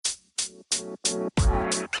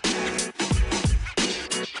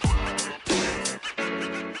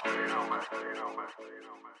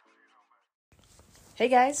Hey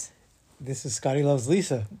guys. This is Scotty Loves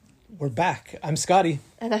Lisa. We're back. I'm Scotty.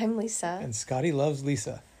 And I'm Lisa. And Scotty loves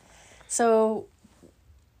Lisa. So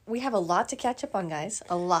we have a lot to catch up on, guys.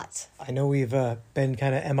 A lot. I know we've been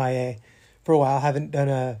kind of MIA for a while. Haven't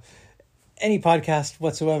done any podcast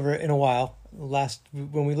whatsoever in a while.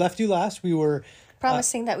 When we left you last, we were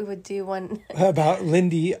promising that we would do one about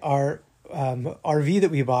Lindy, our RV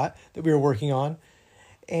that we bought, that we were working on.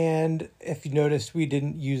 And if you noticed, we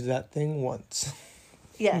didn't use that thing once.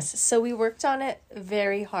 Yes, so we worked on it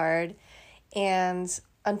very hard, and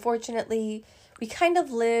unfortunately, we kind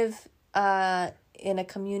of live in a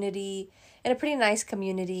community, in a pretty nice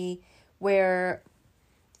community, where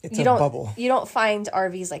it's a bubble. You don't find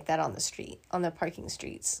RVs like that on the street, on the parking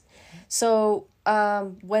streets. So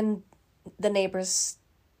when the neighbors,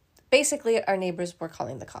 basically our neighbors were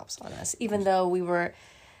calling the cops on us, even though we were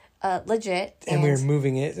legit. And we were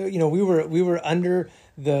moving it. You know, we were under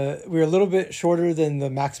we were a little bit shorter than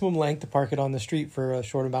the maximum length to park it on the street for a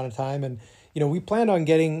short amount of time. And, you know, we planned on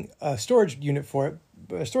getting a storage unit for it,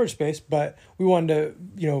 a storage space, but we wanted to,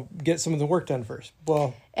 you know, get some of the work done first.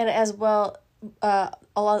 Well, and as well, a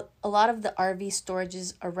lot of the RV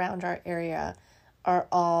storages around our area are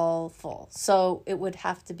all full. So it would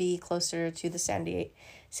have to be closer to the San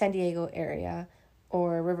Diego area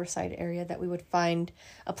or Riverside area that we would find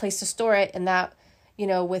a place to store it. And that, you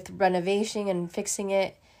know, with renovation and fixing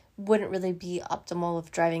it, wouldn't really be optimal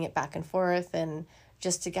of driving it back and forth and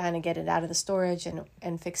just to kind of get it out of the storage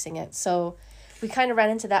and fixing it. So we kind of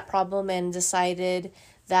ran into that problem and decided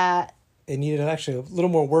that it needed actually a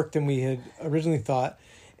little more work than we had originally thought.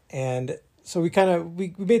 And so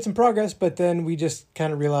we made some progress, but then we just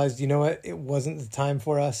kind of realized, you know what, it wasn't the time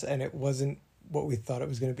for us and it wasn't what we thought it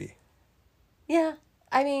was going to be. Yeah,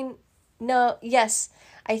 I mean, no, yes.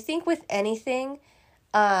 I think with anything,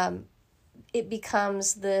 it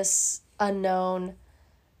becomes this unknown,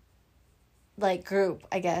 like, group,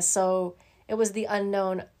 I guess. So it was the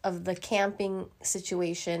unknown of the camping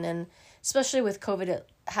situation, and especially with COVID, it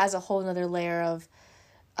has a whole nother layer of,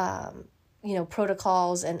 you know,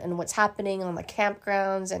 protocols and what's happening on the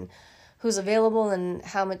campgrounds and who's available and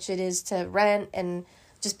how much it is to rent, and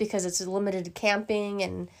just because it's limited camping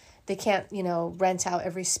and they can't, you know, rent out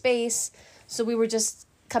every space. So we were just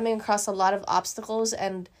coming across a lot of obstacles,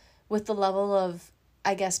 and with the level of,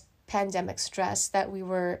 I guess, pandemic stress that we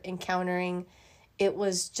were encountering, it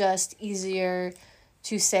was just easier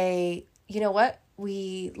to say, you know what,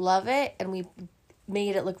 we love it and we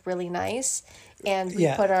made it look really nice and we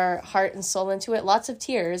put our heart and soul into it. Lots of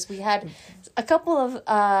tears. We had a couple of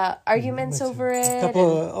arguments over it. A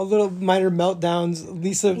couple of little minor meltdowns.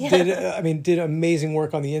 Lisa did amazing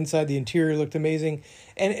work on the inside. The interior looked amazing.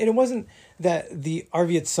 And it wasn't that the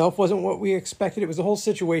RV itself wasn't what we expected. It was the whole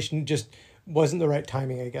situation just wasn't the right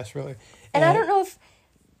timing, I guess, really. And I don't know if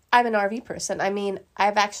I'm an RV person. I mean,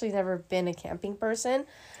 I've actually never been a camping person,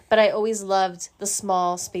 but I always loved the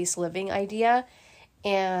small space living idea.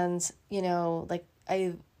 And, you know, like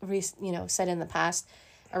I said in the past,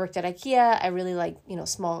 I worked at IKEA. I really like, you know,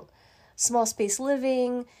 small space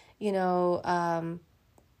living. You know,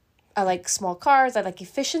 I like small cars. I like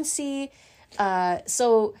efficiency.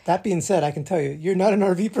 So that being said, I can tell you, you're not an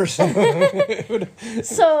RV person.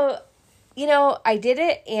 So, you know, I did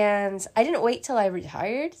it, and I didn't wait till I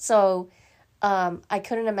retired. So, I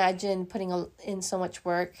couldn't imagine putting in so much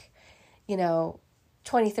work, you know,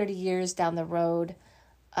 20, 30 years down the road.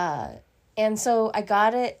 And so I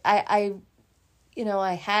got it. I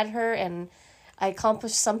had her and I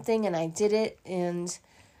accomplished something and I did it. And,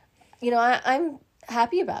 you know, I'm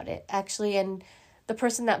happy about it, actually. And the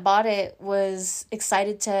person that bought it was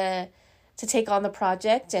excited to take on the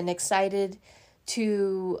project and excited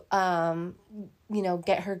to, you know,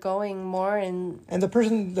 get her going more. And the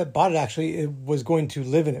person that bought it actually was going to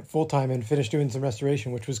live in it full time and finish doing some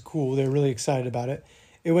restoration, which was cool. They were really excited about it.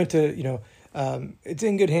 It went to, you know, it's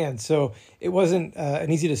in good hands. So it wasn't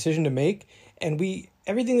an easy decision to make. And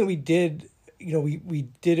everything that we did, you know, we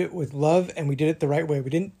did it with love and we did it the right way. We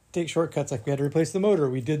didn't take shortcuts, like we had to replace the motor.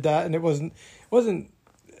 We did that, and it wasn't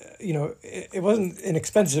you know, it wasn't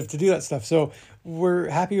inexpensive to do that stuff. So we're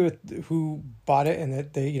happy with who bought it and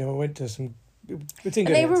that they, you know, went to some. It's in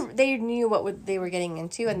good hands. They knew what they were getting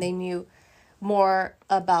into, and they knew more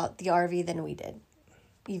about the RV than we did.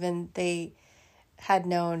 Even they had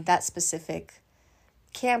known that specific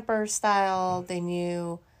camper style. They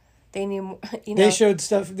knew, you know. They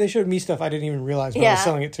showed me stuff I didn't even realize when I was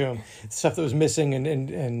selling it to them. Stuff that was missing,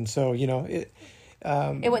 and so, you know,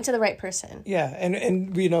 It went to the right person. Yeah,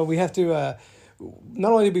 and we have to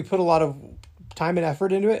not only did we put a lot of time and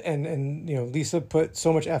effort into it, and Lisa put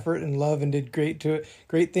so much effort and love and did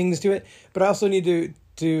great things to it, but I also need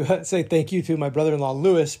to say thank you to my brother-in-law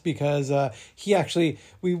Lewis, because he actually,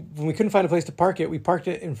 when we couldn't find a place to park it, we parked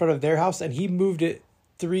it in front of their house, and he moved it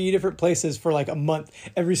 3 different places for like a month,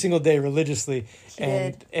 every single day religiously.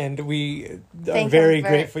 And we are very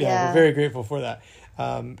grateful. Yeah, we're very grateful for that.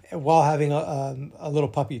 While having a little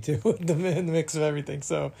puppy too in the mix of everything.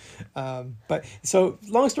 So, so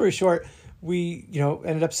long story short, we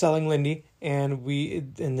ended up selling Lindy, and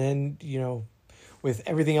then with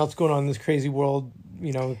everything else going on in this crazy world,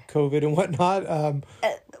 COVID and whatnot.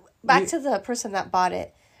 Back to the person that bought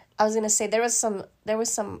it, I was gonna say there was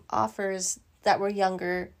some offers that were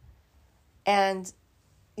younger, and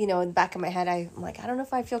in the back of my head I'm like, I don't know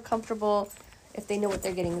if I feel comfortable, if they know what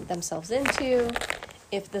they're getting themselves into,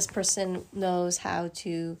 if this person knows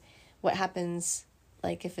what happens,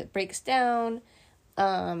 like if it breaks down,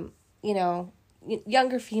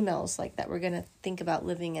 younger females like that were gonna think about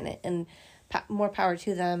living in it, and more power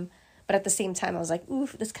to them. But at the same time, I was like, ooh,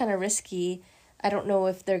 that's kind of risky. I don't know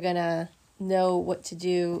if they're gonna know what to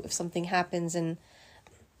do if something happens. And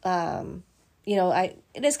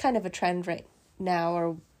it is kind of a trend right now,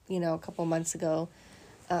 or a couple months ago,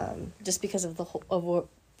 just because of where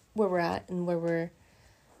we're at and where we're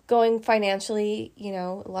going financially.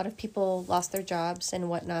 A lot of people lost their jobs and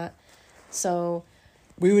whatnot. So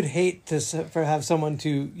we would hate to have someone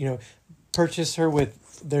to purchase her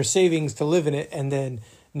with their savings to live in it, and then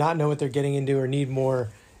not know what they're getting into, or need more,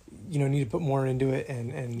 need to put more into it,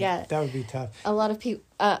 and that would be tough. A lot of people,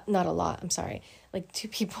 not a lot, I'm sorry, like 2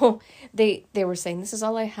 people, they were saying, this is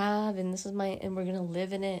all I have, and this is and we're gonna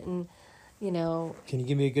live in it, and can you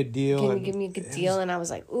give me a good deal? And I was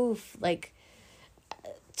like, oof, like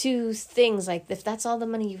 2 things, like if that's all the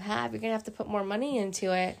money you have, you're gonna have to put more money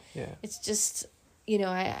into it. Yeah, it's just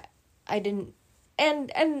I didn't, and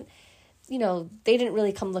they didn't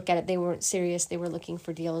really come look at it. They weren't serious. They were looking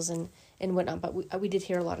for deals and whatnot. But we did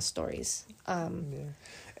hear a lot of stories. Yeah.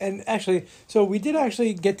 And actually, so we did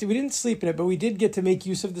actually we didn't sleep in it, but we did get to make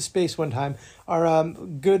use of the space one time. Our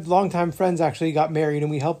good longtime friends actually got married, and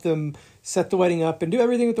we helped them set the wedding up and do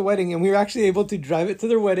everything with the wedding. And we were actually able to drive it to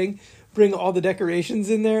their wedding, bring all the decorations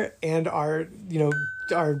in there, and her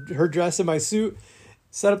dress and my suit,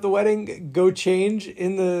 set up the wedding, go change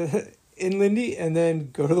in Lindy, and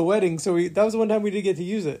then go to the wedding. So that was the one time we did get to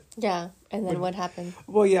use it. Yeah, and then what happened?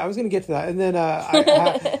 Well, yeah, I was going to get to that. And then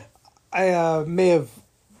I may have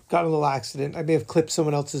gotten a little accident. I may have clipped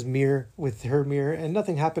someone else's mirror with her mirror, and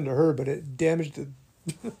nothing happened to her, but it damaged a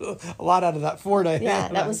lot out of that Ford.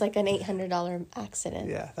 That was like an $800 accident.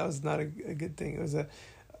 Yeah, that was not a good thing. It was a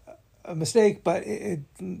mistake, but it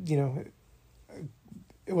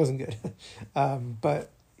wasn't good.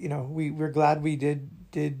 But we're glad we did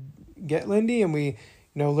get Lindy, and we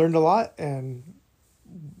learned a lot, and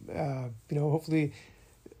hopefully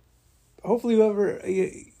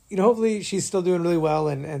hopefully she's still doing really well,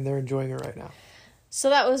 and they're enjoying her right now. So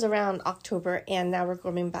that was around October, and now we're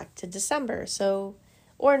going back to December,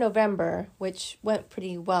 or November, which went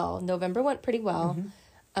pretty well. November went pretty well.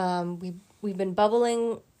 Mm-hmm. We've been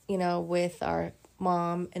bubbling with our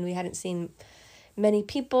mom, and we hadn't seen many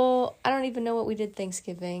people. I don't even know what we did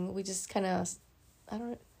Thanksgiving. We just kind of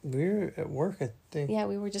we were at work, I think. Yeah,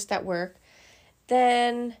 we were just at work.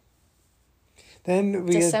 Then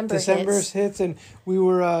December hits, and we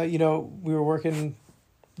were we were working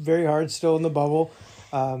very hard still in the bubble,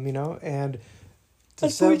 and we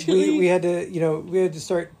had to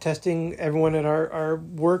start testing everyone at our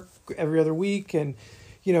work every other week, and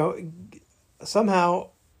somehow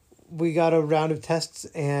we got a round of tests,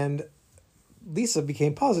 and Lisa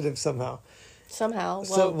became positive somehow.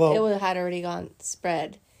 It had already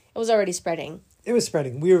spread. It was already spreading. It was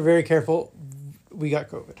spreading. We were very careful. We got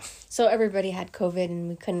COVID. So everybody had COVID, and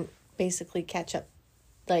we couldn't basically catch up.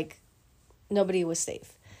 Like, nobody was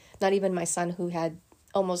safe. Not even my son, who had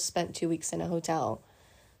almost spent 2 weeks in a hotel,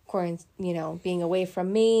 being away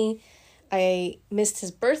from me. I missed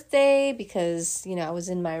his birthday because, I was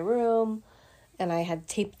in my room. And I had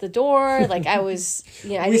taped the door. Like, I was,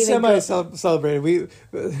 we semi-celebrated.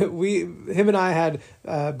 Him and I had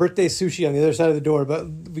birthday sushi on the other side of the door, but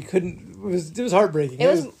we couldn't. It was heartbreaking.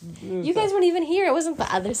 You guys weren't even here. It wasn't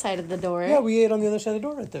the other side of the door. Yeah, we ate on the other side of the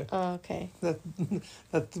door right there. Oh, okay. That's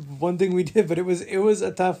one thing we did, but it was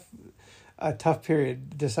a tough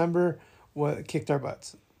period. December kicked our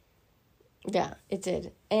butts. Yeah, it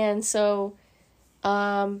did. And so,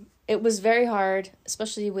 it was very hard,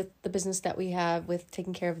 especially with the business that we have with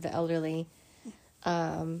taking care of the elderly.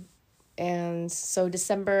 And so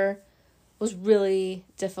December was really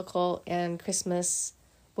difficult, and Christmas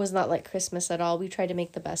was not like Christmas at all. We tried to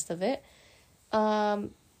make the best of it.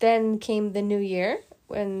 Then came the new year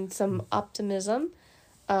and some optimism.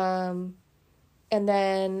 And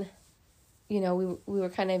then, we were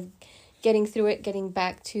kind of getting through it, getting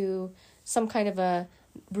back to some kind of a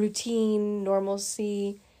routine,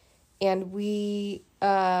 normalcy. And we,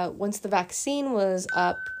 once the vaccine was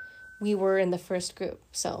up, we were in the first group.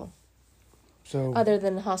 So other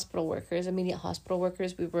than hospital workers, immediate hospital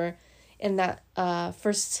workers, we were in that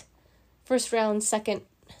first round, second.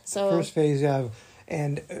 So first phase, yeah.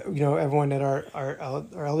 And, everyone at our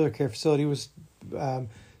elder care facility was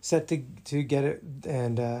set to get it.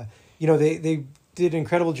 And, they did an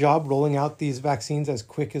incredible job rolling out these vaccines as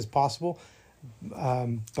quick as possible. But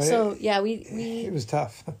it was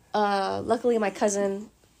tough. Luckily, my cousin,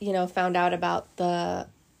 found out about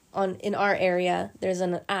in our area, there's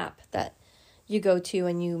an app that you go to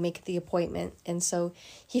and you make the appointment. And so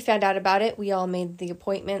he found out about it. We all made the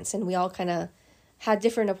appointments, and we all kind of had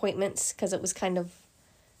different appointments because it was kind of,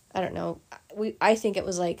 I don't know. I think it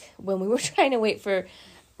was like when we were trying to wait for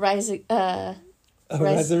Rise of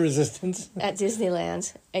Resistance at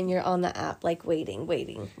Disneyland, and you're on the app like waiting,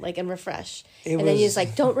 like, and refresh. Then you're just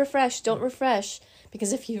like, don't refresh,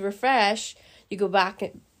 because if you refresh, you go back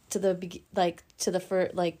to the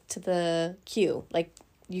queue, like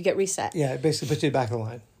you get reset. Yeah, it basically puts you back in the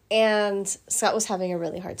line. And Scott was having a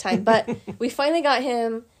really hard time, but we finally got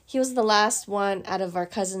him. He was the last one out of our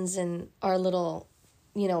cousins in our little,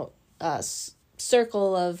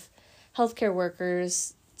 circle of healthcare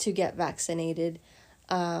workers to get vaccinated.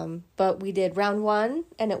 But we did round 1,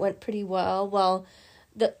 and it went pretty well. Well,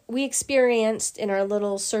 we experienced in our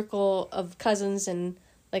little circle of cousins and,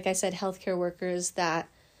 like I said, healthcare workers, that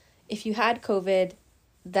if you had COVID,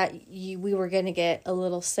 we were going to get a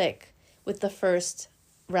little sick with the first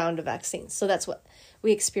round of vaccines. So that's what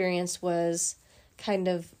we experienced, was kind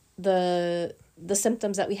of the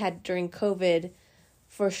symptoms that we had during COVID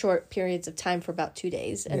for short periods of time, for about 2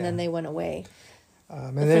 days, and then they went away.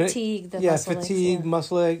 And fatigue,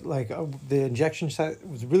 muscle ache, like the injection site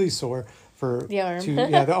was really sore for the arm.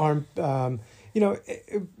 The arm.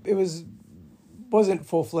 It wasn't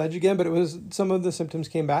full-fledged again, but it was, some of the symptoms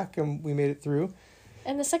came back, and we made it through.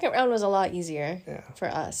 And the second round was a lot easier for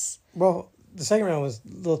us. Well, the second round was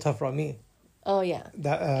a little tougher on me. Oh yeah.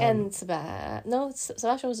 And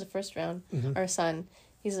Sebastian was the first round. Mm-hmm. Our son,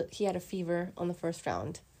 he had a fever on the first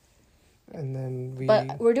round. And then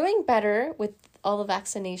But we're doing better with all the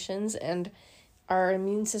vaccinations, and my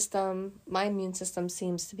immune system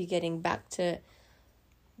seems to be getting back to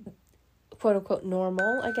quote unquote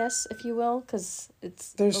normal, I guess, if you will, because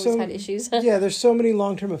had issues. There's so many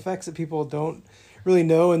long-term effects that people don't really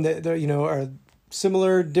know, and that are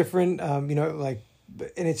similar, different, and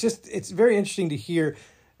it's very interesting to hear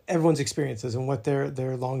everyone's experiences and what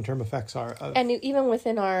their long-term effects are. And even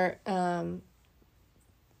within our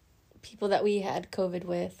people that we had COVID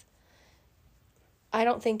with, I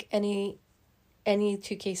don't think any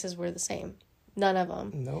 2 cases were the same. None of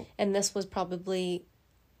them. No. And this was probably,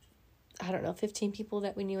 15 people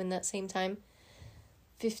that we knew in that same time.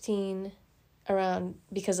 15 around,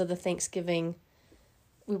 because of the Thanksgiving.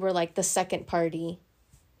 We were like the second party,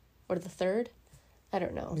 or the third. I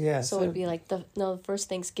don't know. Yeah. So it would be like the first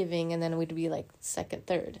Thanksgiving, and then we'd be like second,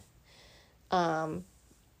 third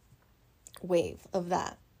wave of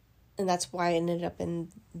that. And that's why it ended up in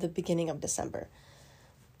the beginning of December.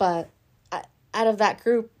 But out of that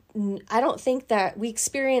group, I don't think that we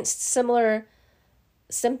experienced similar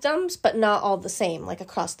symptoms, but not all the same, like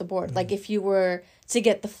across the board. Mm-hmm. Like if you were to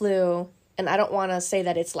get the flu, and I don't want to say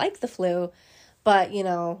that it's like the flu, but,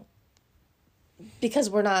 because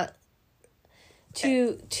we're not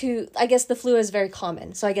I guess the flu is very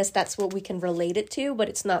common. So I guess that's what we can relate it to, but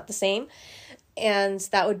it's not the same. And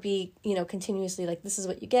that would be, continuously like, this is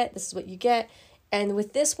what you get, this is what you get. And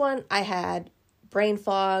with this one, I had brain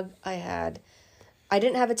fog. I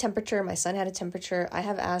didn't have a temperature. My son had a temperature. I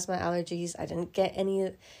have asthma, allergies. I didn't get any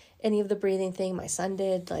of the breathing thing. My son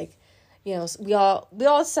did. Like, we all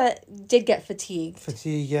did get fatigue.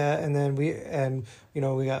 Yeah. And then we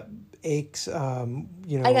got aches. I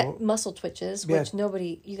got muscle twitches, which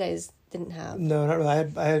you guys didn't have. No, not really.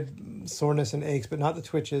 I had soreness and aches, but not the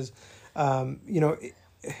twitches. It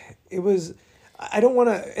was, I don't want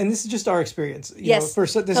to, and this is just our experience.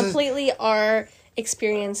 Completely our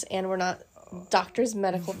experience, and we're not doctors,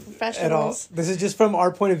 medical professionals. At all. This is just from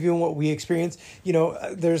our point of view and what we experience.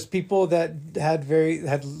 There's people that had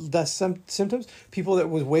less symptoms, people that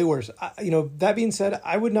was way worse. That being said,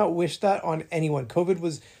 I would not wish that on anyone. COVID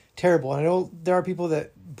was terrible. And I know there are people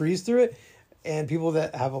that breeze through it, and people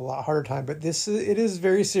that have a lot harder time. But it is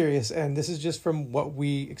very serious, and this is just from what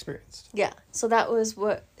we experienced. Yeah. So that was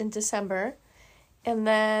what in December, and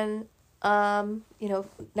then you know,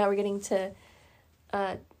 now we're getting to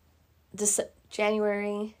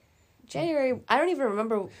January. I don't even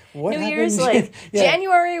remember What New happened? Year's. Like Yeah.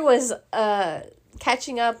 January was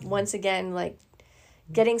catching up once again, like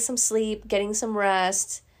getting some sleep, getting some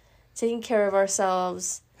rest, taking care of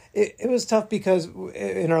ourselves. It was tough because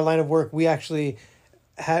in our line of work, we actually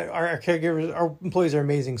had our caregivers, our employees are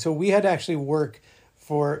amazing. So we had to actually work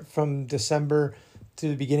from December to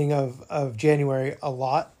the beginning of January a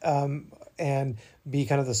lot, and be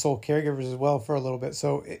kind of the sole caregivers as well for a little bit.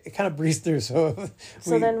 So it kind of breezed through. So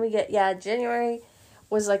Then we get, January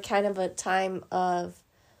was like kind of a time of,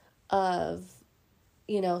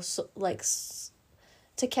 you know, so, like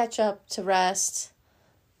to catch up, to rest,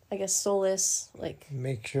 I guess solace, like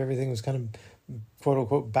make sure everything was kind of quote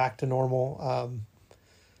unquote back to normal.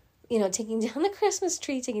 You know, taking down the Christmas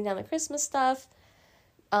tree, taking down the Christmas stuff.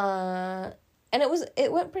 And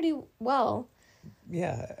it went pretty well.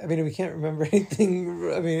 Yeah. I mean, we can't remember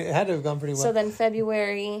anything. I mean, it had to have gone pretty well. So then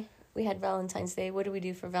February, we had Valentine's Day. What did we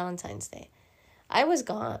do for Valentine's Day? I was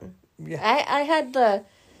gone. Yeah. I had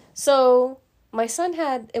so my son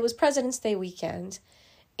it was President's Day weekend,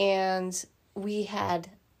 and we had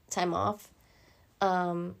time off.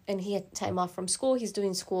 And he had time off from school. He's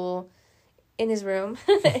doing school in his room.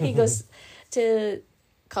 He goes to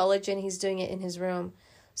college and he's doing it in his room.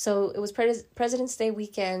 So it was President's Day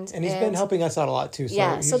weekend. And he's been helping us out a lot too.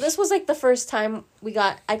 So so this was like the first time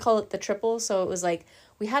I call it the triple. So it was like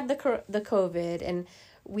we had the COVID, and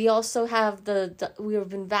we also have we've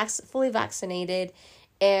been fully vaccinated,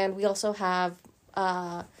 and we also have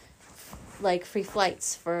like free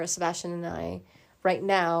flights for Sebastian and I right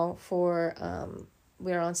now for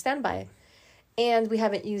we're on standby, and we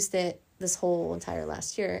haven't used it this whole entire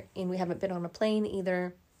last year, and we haven't been on a plane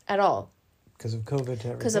either at all. Because of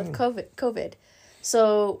COVID. Because of COVID.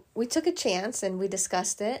 So we took a chance and we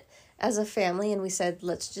discussed it as a family, and we said,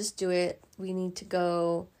 let's just do it. We need to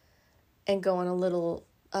go on a little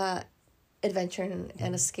adventure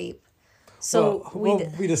and escape. So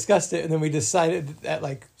we discussed it, and then we decided at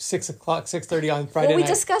like 6:30 on Friday night. We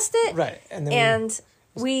discussed it. Right. And then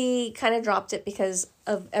we kind of dropped it because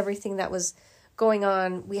of everything that was going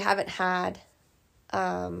on. We haven't had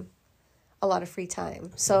a lot of free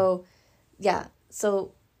time. So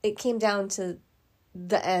so it came down to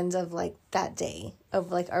the end of like that day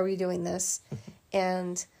of like, are we doing this?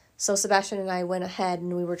 And so Sebastian and I went ahead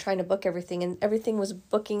and we were trying to book everything, and everything was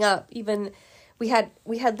booking up. Even we had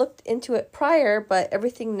looked into it prior, but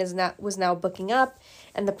everything was now booking up,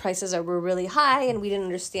 and the prices were really high, and we didn't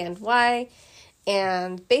understand why.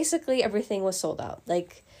 And basically everything was sold out.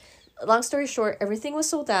 Like, long story short, everything was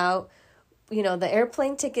sold out. You know, the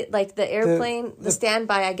airplane ticket, like the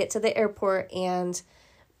standby, I get to the airport, and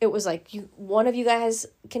it was like, one of you guys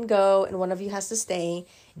can go and one of you has to stay.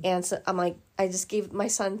 And so I'm like, I just gave my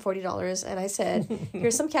son $40 and I said,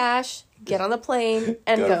 here's some cash, get on the plane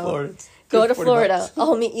and go. Go to Florida.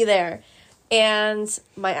 I'll meet you there. And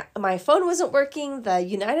my phone wasn't working. The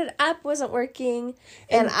United app wasn't working.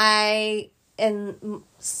 And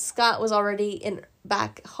Scott was already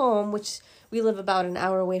back home, which we live about an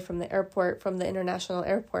hour away from the airport, from the international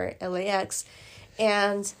airport, LAX.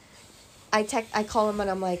 And I call him and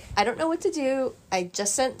I'm like, I don't know what to do. I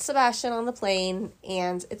just sent Sebastian on the plane,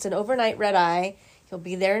 and it's an overnight red eye. He'll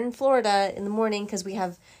be there in Florida in the morning because we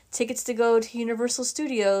have tickets to go to Universal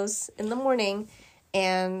Studios in the morning,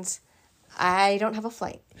 and I don't have a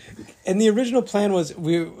flight. And the original plan was,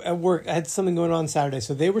 at work, I had something going on Saturday,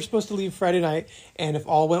 so they were supposed to leave Friday night, and if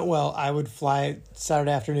all went well, I would fly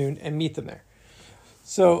Saturday afternoon and meet them there.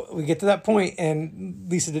 So we get to that point, and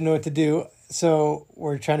Lisa didn't know what to do, so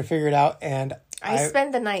we're trying to figure it out, and I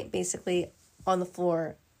spend the night basically on the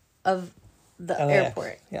floor of the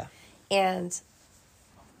airport. Yeah. And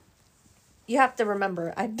you have to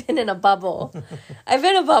remember, I've been in a bubble.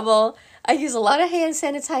 I use a lot of hand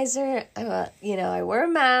sanitizer. I wear a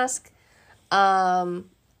mask. And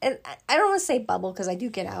I don't want to say bubble because I do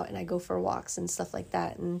get out and I go for walks and stuff like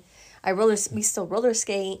that. And we still roller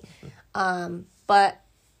skate. But,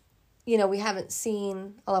 we haven't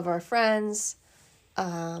seen all of our friends.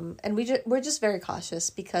 And we're just very cautious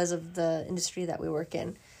because of the industry that we work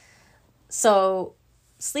in. So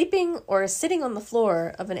sleeping or sitting on the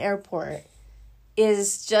floor of an airport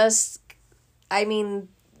is just,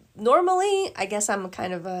 normally, I guess I'm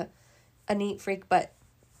kind of a neat freak, but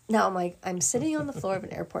now I'm like, I'm sitting on the floor of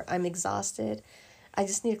an airport. I'm exhausted. I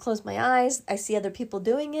just need to close my eyes. I see other people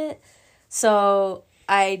doing it. So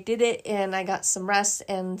I did it and I got some rest,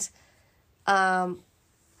 and I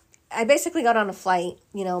basically got on a flight.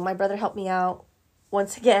 You know, my brother helped me out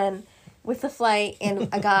once again with the flight, and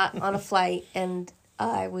I got on a flight, and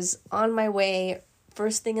I was on my way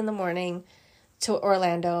first thing in the morning to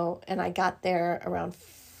Orlando, and I got there around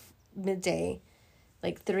midday,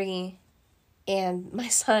 like 3, and my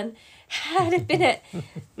son had been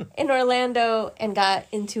in Orlando and got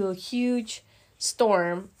into a huge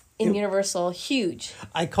storm in Universal. Huge.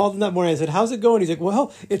 I called him that morning. I said, "How's it going?" He's like,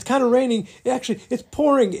 "Well, it's kind of raining. Actually, it's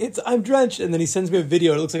pouring. I'm drenched." And then he sends me a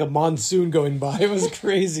video. It looks like a monsoon going by. It was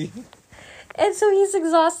crazy. And so he's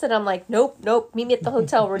exhausted. I'm like, nope. Meet me at the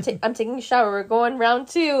hotel. I'm taking a shower. We're going round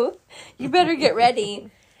 2. You better get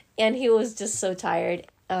ready. And he was just so tired.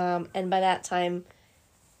 And by that time,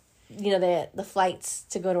 you know, the flights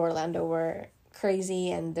to go to Orlando were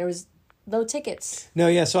crazy, and there was no tickets. No,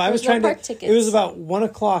 yeah. So I was trying to. It was about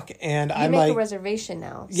 1:00, and I'm like, you make a reservation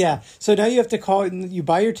now. So. Yeah. So now you have to call. You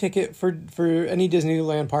buy your ticket for any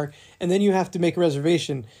Disneyland park, and then you have to make a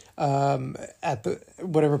reservation at the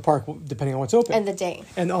whatever park, depending on what's open and the day.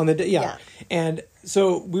 And on the day, yeah. And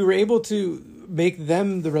so we were able to make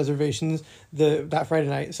them the reservations that Friday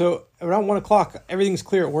night. So around 1:00, everything's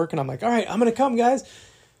clear at work, and I'm like, all right, I'm gonna come, guys.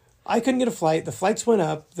 I couldn't get a flight. The flights went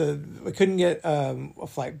up. I couldn't get a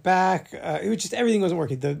flight back. It was just everything wasn't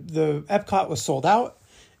working. The Epcot was sold out.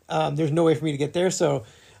 There's no way for me to get there. So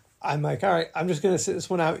I'm like, all right, I'm just gonna sit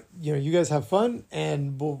this one out. You know, you guys have fun,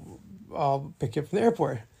 and I'll pick you up from the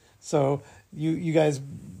airport. So you guys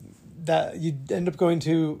you end up going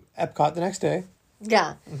to Epcot the next day.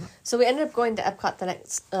 Yeah. Mm-hmm. So we ended up going to Epcot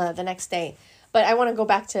the next day. But I want to go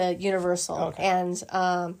back to Universal. Okay.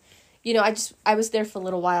 And you know, I was there for a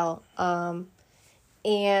little while,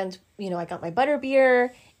 and you know, I got my butterbeer,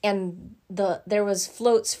 and there was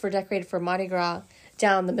floats decorated for Mardi Gras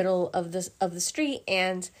down the middle of the street,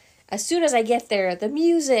 and as soon as I get there, the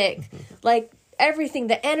music, like everything,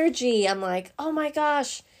 the energy, I'm like, oh my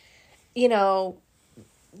gosh, you know,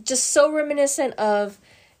 just so reminiscent of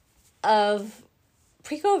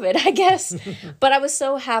pre-COVID, I guess. But I was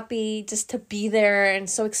so happy just to be there and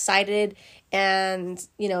so excited. And,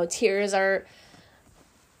 you know, tears are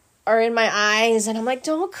in my eyes. And I'm like,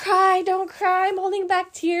 don't cry. I'm holding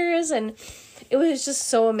back tears. And it was just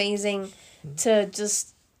so amazing to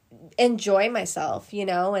just enjoy myself, you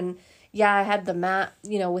know. And, yeah, I had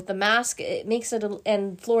with the mask, it makes it,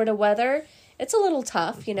 and Florida weather, it's a little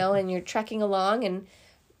tough, you know, and you're trekking along. And,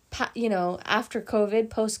 you know, after COVID,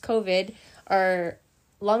 post-COVID, our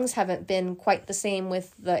lungs haven't been quite the same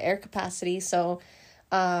with the air capacity. So,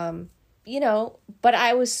 you know, but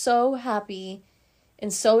I was so happy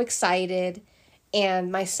and so excited.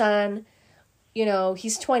 And my son, you know,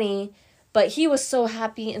 he's 20, but he was so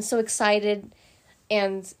happy and so excited.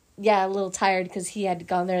 And yeah, a little tired because he had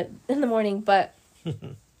gone there in the morning. But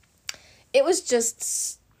it was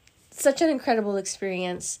just such an incredible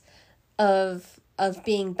experience of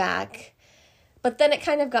being back. But then it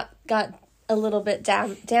kind of got a little bit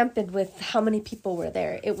dampened with how many people were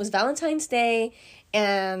there. It was Valentine's Day,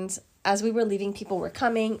 and as we were leaving, people were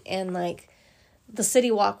coming, and like the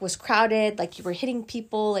city walk was crowded, like you were hitting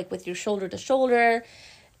people like with your shoulder to shoulder.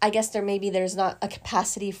 I guess there's not a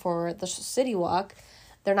capacity for the city walk.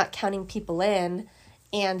 They're not counting people in,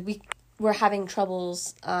 and we were having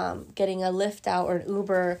troubles getting a Lyft out or an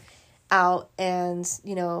Uber out, and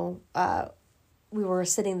you know, we were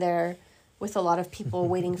sitting there with a lot of people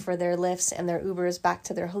waiting for their Lyfts and their Ubers back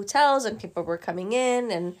to their hotels, and people were coming in,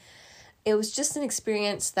 and it was just an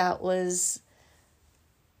experience it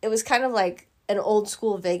was kind of like an old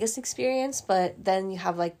school Vegas experience, but then you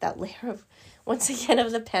have like that layer of, once again,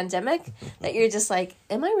 of the pandemic that you're just like,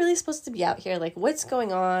 am I really supposed to be out here? Like, what's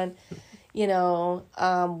going on? You know,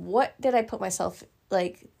 what did I put myself,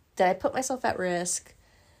 like, did I put myself at risk?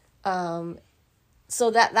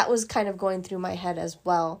 So that was kind of going through my head as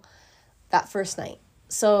well that first night.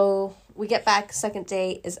 So we get back, second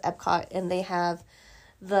day is Epcot, and they have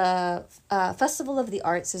the Festival of the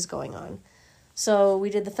Arts is going on. So we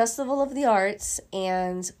did the Festival of the Arts,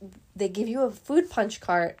 and they give you a food punch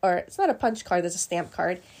card, or it's not a punch card, there's a stamp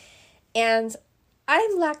card. And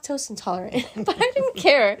I'm lactose intolerant, but I didn't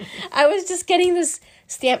care. I was just getting this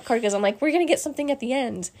stamp card because I'm like, we're going to get something at the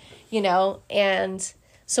end, you know? And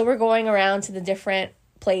so we're going around to the different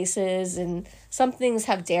places, and some things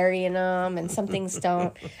have dairy in them and some things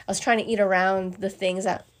don't. I was trying to eat around the things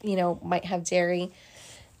that, you know, might have dairy.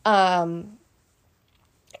 And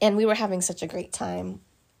we were having such a great time.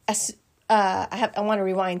 I want to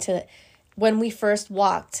rewind to when we first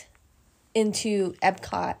walked into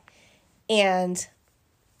Epcot, and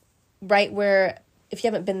right where if you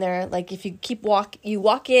haven't been there, like if you you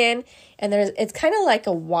walk in and it's kind of like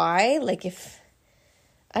a Y, like if,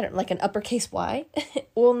 I don't, like an uppercase Y.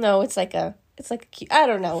 Well, no, it's like a Q. I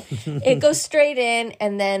don't know. It goes straight in,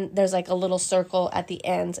 and then there's like a little circle at the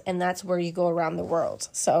end, and that's where you go around the world.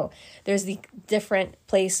 So there's the different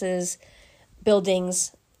places,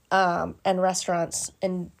 buildings, and restaurants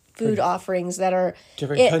and food offerings that are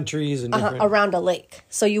different countries and different... around a lake.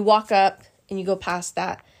 So you walk up and you go past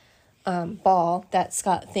that ball that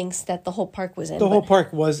Scott thinks that the whole park was in. The whole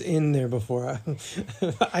park was in there before.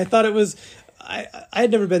 I thought it was... I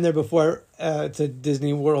had never been there before to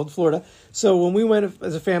Disney World, Florida. So when we went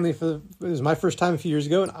as a family, it was my first time a few years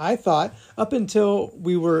ago, and I thought up until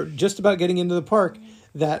we were just about getting into the park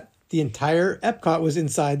that the entire Epcot was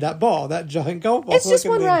inside that ball, that giant golf ball. It's just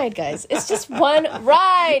one ride, guys. It's just one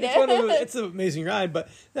ride. It's an amazing ride, but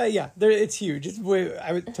it's huge.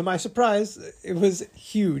 To my surprise, it was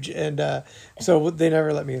huge, and so they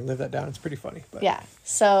never let me live that down. It's pretty funny. But. Yeah.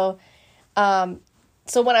 So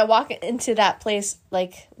when I walk into that place,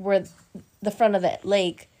 like where the front of the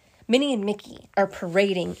lake, Minnie and Mickey are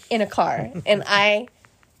parading in a car, and I'm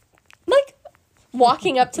like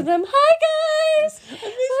walking up to them. Hi, guys. I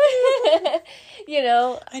miss you. You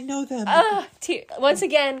know. I know them. Once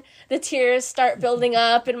again, the tears start building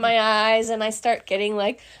up in my eyes, and I start getting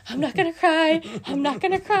like, I'm not gonna cry. I'm not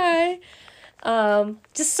gonna cry.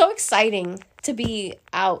 Just so exciting to be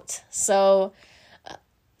out. So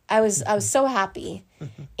I was so happy.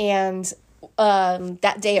 And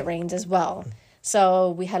that day it rained as well. So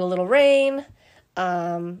we had a little rain,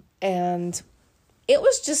 and it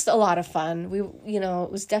was just a lot of fun.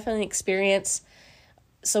 It was definitely an experience.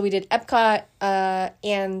 So we did Epcot,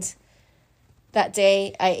 and that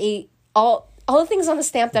day I ate all the things on the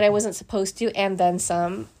stamp that I wasn't supposed to, and then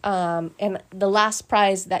some. And the last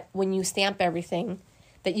prize, that when you stamp everything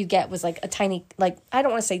that you get, was like a tiny, like, I don't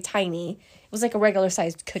want to say tiny, it was like a regular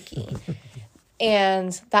sized cookie.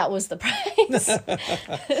 And that was the prize.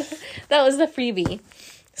 That was the freebie.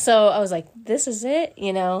 So I was like, this is it,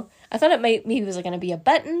 I thought maybe it was going to be a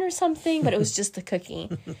button or something, but it was just the cookie.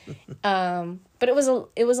 But it was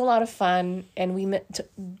a lot of fun, and we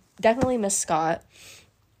definitely miss Scott.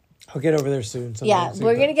 I'll get over there soon. Yeah,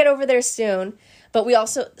 we're going to get over there soon. But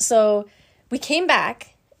we came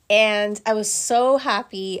back, and I was so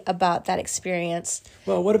happy about that experience.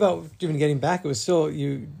 Well, what about even getting back? It was still,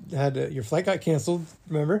 you had your flight got canceled,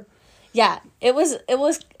 remember? Yeah, it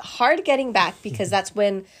was hard getting back because that's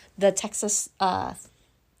when the Texas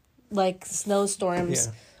snowstorms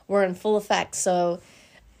were in full effect. So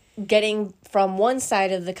getting from one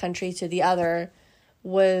side of the country to the other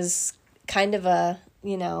was kind of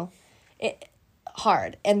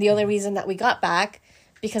hard. And the only reason that we got back,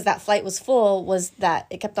 because that flight was full, was that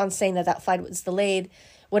it kept on saying that flight was delayed,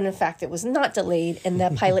 when in fact it was not delayed, and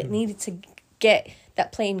the pilot needed to get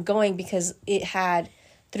that plane going because it had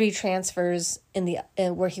 3 transfers in the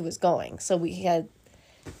where he was going. So we had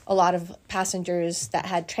a lot of passengers that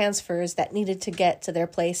had transfers that needed to get to their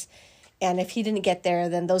place, and if he didn't get there,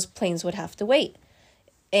 then those planes would have to wait.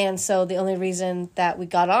 And so the only reason that we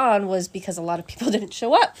got on was because a lot of people didn't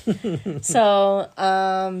show up. So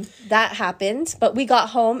that happened. But we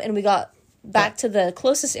got home and we got back to the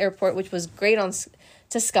closest airport, which was great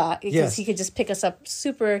to Scott, because he could just pick us up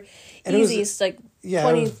super easy. It's like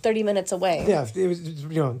 30 minutes away. Yeah, it was,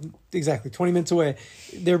 exactly 20 minutes away.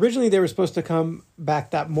 Originally they were supposed to come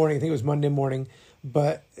back that morning. I think it was Monday morning.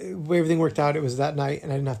 But everything worked out. It was that night,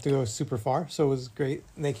 and I didn't have to go super far. So it was great.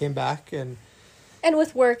 And they came back, And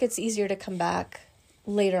with work, it's easier to come back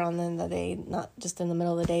later on in the day, not just in the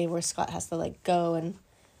middle of the day where Scott has to go. And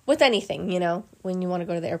with anything, when you want to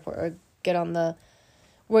go to the airport or get on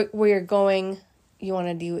where you're going, you want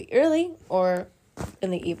to do it early or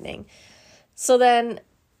in the evening. So then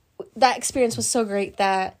that experience was so great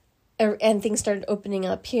and things started opening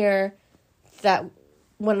up here, that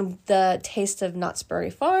when the Taste of Knott's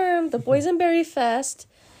Berry Farm, the Boysenberry Fest,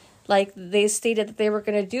 they stated that they were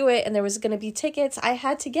going to do it and there was going to be tickets, I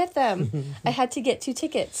had to get them. I had to get 2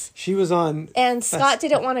 tickets. She was on... And Scott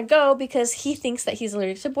didn't want to go because he thinks that he's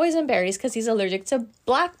allergic to boysenberries because he's allergic to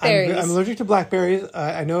blackberries. I'm allergic to blackberries.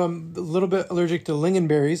 I know I'm a little bit allergic to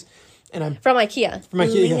lingonberries. And I'm from IKEA. From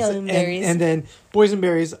IKEA, yes. And then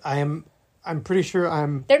boysenberries, I'm pretty sure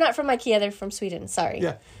I'm... They're not from IKEA, they're from Sweden, sorry.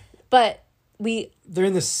 Yeah. But they're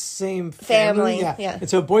in the same family. Yeah. And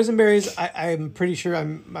so boysenberries, I'm pretty sure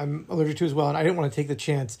I'm allergic to as well. And I didn't want to take the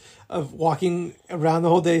chance of walking around the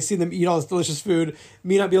whole day, seeing them eat all this delicious food,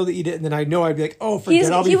 me not be able to eat it. And then I know I'd be like, oh, forget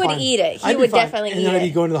it, I'll be fine. He would eat it. He would definitely eat it. And then I'd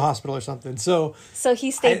be going to the hospital or something. So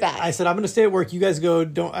he stayed back. I said, I'm going to stay at work. You guys go. I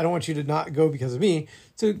don't want you to not go because of me.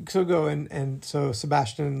 So go. And so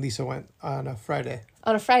Sebastian and Lisa went on a Friday.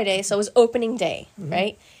 On a Friday. So it was opening day,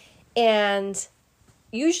 right? And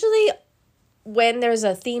usually when there's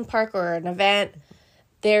a theme park or an event,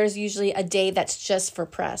 there's usually a day that's just for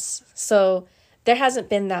press. So there hasn't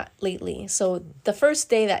been that lately. So the first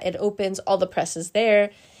day that it opens, all the press is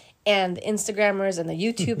there and the Instagrammers and the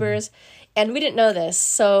YouTubers. And we didn't know this.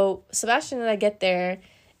 So Sebastian and I get there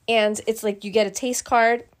and it's like you get a taste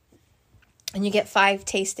card and you get 5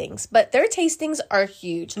 tastings. But their tastings are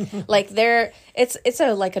huge. Like it's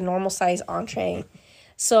like a normal size entree.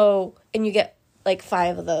 So, and you get like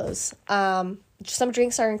 5 of those. Some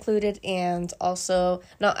drinks are included and also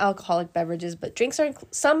not alcoholic beverages, but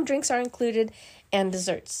some drinks are included and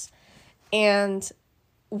desserts. And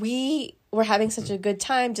we were having such a good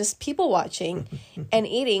time just people watching and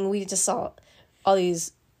eating. We just saw all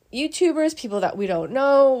these YouTubers, people that we don't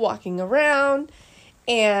know walking around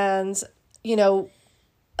and, influencers.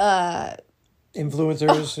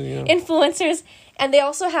 Influencers. And they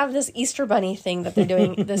also have this Easter bunny thing that they're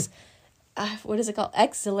doing, this what is it called?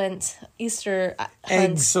 Excellent Easter hunt.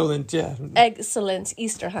 Excellent, yeah. Excellent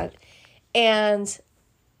Easter hunt. And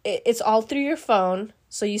it's all through your phone.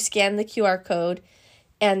 So you scan the QR code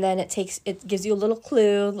and then it gives you a little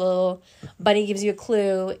clue. The little bunny gives you a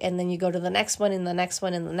clue. And then you go to the next one and the next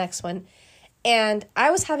one and the next one. And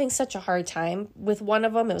I was having such a hard time with one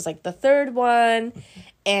of them. It was like the third one.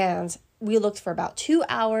 And we looked for about 2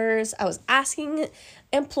 hours. I was asking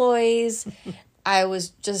employees. I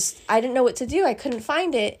didn't know what to do. I couldn't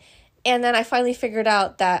find it. And then I finally figured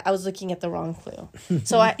out that I was looking at the wrong clue.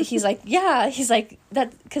 So he's like,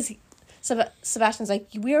 that, because Sebastian's like,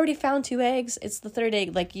 we already found 2 eggs. It's the third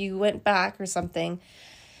egg. Like you went back or something.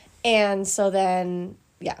 And so then,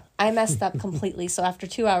 I messed up completely. So after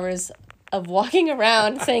 2 hours of walking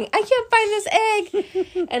around saying, I can't find this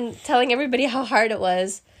egg and telling everybody how hard it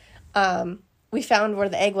was, we found where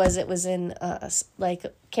the egg was. It was in like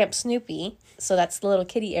Camp Snoopy. So that's the little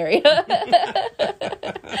kitty area.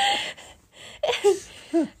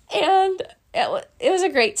 And it was a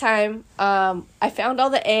great time. I found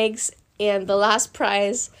all the eggs and the last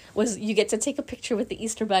prize was you get to take a picture with the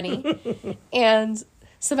Easter Bunny. And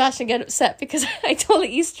Sebastian got upset because I told the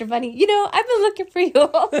Easter Bunny, I've been looking for you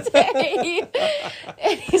all day.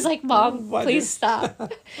 And he's like, Mom, please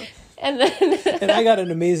stop. And then and I got an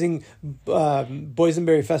amazing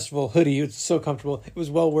Boysenberry Festival hoodie. It's so comfortable. It was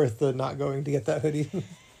well worth the not going to get that hoodie.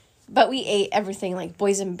 But we ate everything like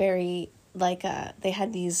boysenberry. Like they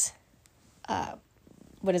had these,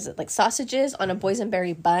 like sausages on a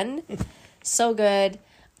boysenberry bun. So good.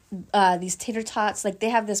 These tater tots. Like they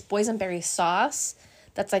have this boysenberry sauce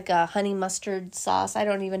that's like a honey mustard sauce. I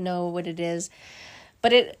don't even know what it is,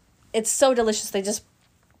 but it's so delicious. They just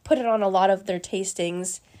put it on a lot of their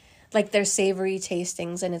tastings. Like their savory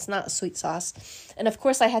tastings, and it's not a sweet sauce. And of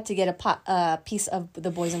course I had to get a piece of the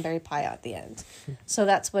boysenberry pie at the end. So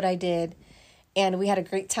that's what I did. And we had a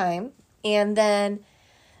great time. And then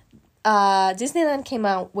Disneyland came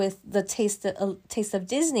out with the Taste of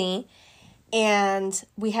Disney, and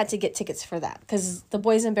we had to get tickets for that because the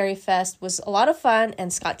Boysenberry Fest was a lot of fun,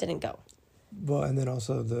 and Scott didn't go. Well, and then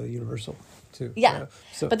also the Universal too. Yeah,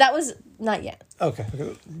 but that was not yet. Okay.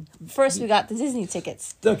 First, we got the Disney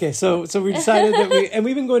tickets. Okay, so we decided that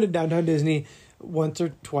we've been going to Downtown Disney once or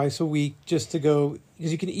twice a week just to go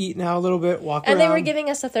because you can eat now a little bit, walk around. And they were giving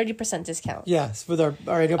us a 30% discount. Yes, with our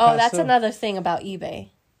annual pass. Oh, that's another thing about eBay.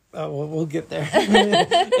 Well, we'll get there.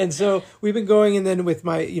 And so we've been going, and then with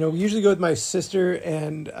my, we usually go with my sister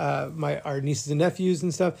and our nieces and nephews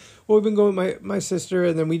and stuff. Well, we've been going with my sister,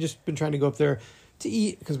 and then we just been trying to go up there to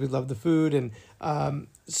eat because we love the food. And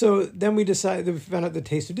so then we decided that we found out the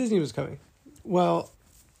Taste of Disney was coming. Well,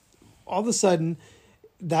 all of a sudden,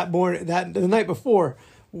 the night before,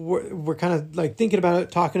 we're kind of like thinking about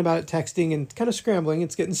it, talking about it, texting, and kind of scrambling.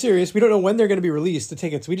 It's getting serious. We don't know when they're going to be released, the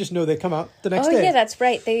tickets. We just know they come out the next day. Oh, yeah, that's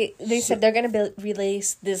right. They said they're going to be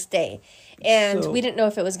released this day. And we didn't know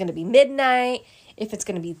if it was going to be midnight, if it's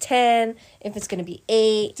going to be 10, if it's going to be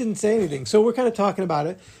 8. Didn't say anything. So we're kind of talking about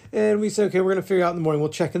it. And we said, okay, we're going to figure out in the morning.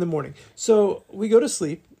 We'll check in the morning. So we go to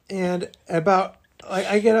sleep. And about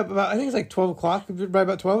I get up about, I think it's like 12 o'clock, right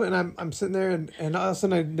about 12, and I'm sitting there, and all of a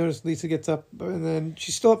sudden I notice Lisa gets up, and then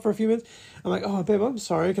she's still up for a few minutes. I'm like, oh, babe, I'm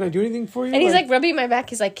sorry. Can I do anything for you? And he's like rubbing my back.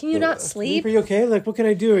 He's like, can you not sleep? Are you okay? Like, what can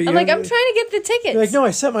I do? I'm like, I'm trying to get the tickets. You're like, no, I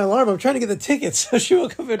set my alarm. I'm trying to get the tickets. So she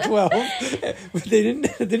woke up at 12. But they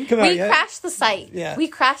didn't come out yet. We crashed the site. Yeah. We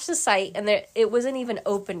crashed the site, and it wasn't even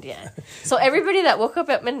opened yet. So everybody that woke up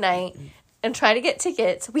at midnight and tried to get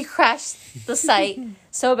tickets, we crashed the site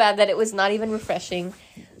so bad that it was not even refreshing.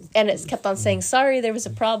 And it kept on saying, sorry, there was a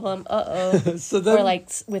problem. Uh-oh. So then, or like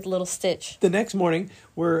with little Stitch. The next morning,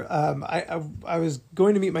 I was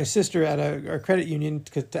going to meet my sister at our credit union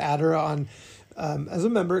to add her on as a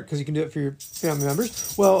member, because you can do it for your family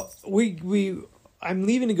members. Well, I'm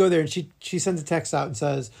leaving to go there, and she sends a text out and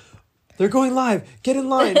says, they're going live. Get in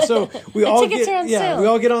line. So we all tickets are on sale. We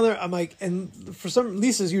all get on there. I'm like, and for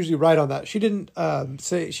Lisa's usually right on that. She didn't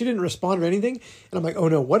she didn't respond or anything. And I'm like, oh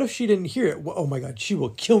no, what if she didn't hear it? Oh my God, she will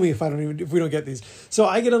kill me if we don't get these. So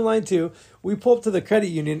I get in line too. We pull up to the credit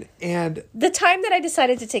union, and the time that I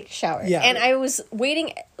decided to take a shower. Yeah. And I was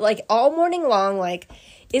waiting like all morning long, like,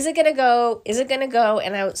 is it gonna go? Is it gonna go?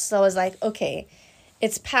 And I was like, okay,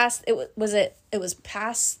 it's past. It was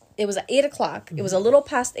past. It was at 8 o'clock. It was a little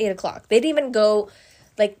past 8 o'clock. They didn't even go,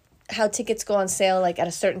 like, how tickets go on sale, like, at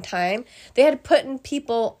a certain time. They had put in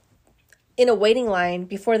people in a waiting line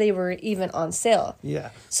before they were even on sale.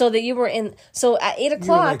 Yeah. So that you were in... So at 8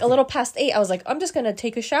 o'clock, a little past 8, I was like, I'm just going to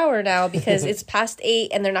take a shower now because it's past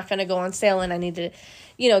 8 and they're not going to go on sale and I need to,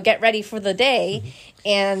 get ready for the day.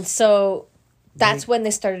 And so... That's when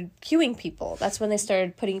they started queuing people. That's when they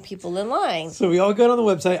started putting people in line. So we all go on the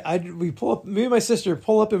website. We pull up. Me and my sister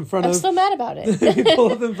pull up in front of. I'm still mad about it. We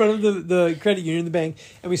pull up in front of the credit union, the bank,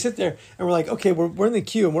 and we sit there and we're like, okay, we're in the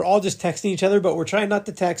queue and we're all just texting each other, but we're trying not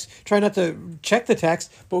to text, trying not to check the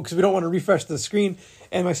text, but because we don't want to refresh the screen.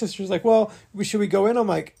 And my sister's like, well, should we go in? I'm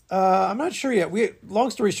like, I'm not sure yet. Long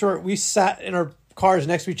story short, we sat in our cars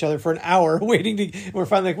next to each other for an hour waiting to. And we're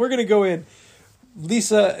finally like, we're gonna go in.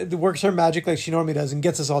 Lisa works her magic like she normally does and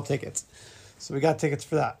gets us all tickets. So we got tickets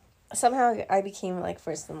for that. Somehow I became like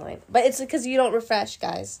first in line. But it's because you don't refresh,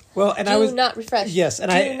 guys. Well, and do not refresh. Yes,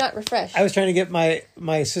 and do not refresh. I was trying to get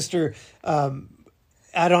my sister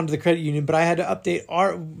add on to the credit union, but I had to update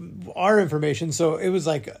our information, so it was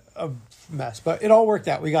like a mess. But it all worked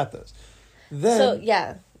out. We got those. Then, so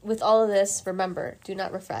yeah, with all of this, remember, do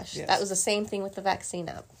not refresh. Yes. That was the same thing with the vaccine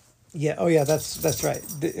app. Yeah. Oh, yeah. That's right.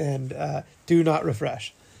 And do not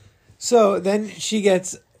refresh. So then she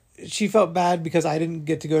felt bad because I didn't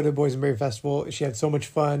get to go to Boysenberry Festival. She had so much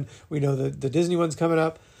fun. We know the Disney one's coming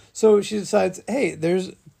up. So she decides, hey,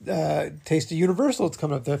 there's Taste of Universal. It's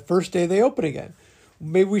coming up the first day they open again.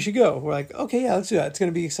 Maybe we should go. We're like, okay, yeah, let's do that. It's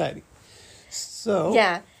going to be exciting. So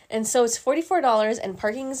yeah. And so it's $44 and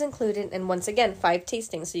parking is included. And once again, 5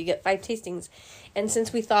 tastings. So you get 5 tastings. And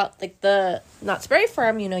since we thought like the Knott's Berry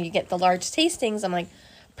Farm, you get the large tastings. I'm like,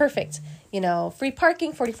 perfect. Free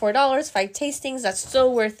parking, $44, 5 tastings. That's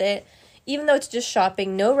still worth it. Even though it's just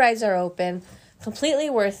shopping, no rides are open. Completely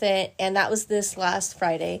worth it. And that was this last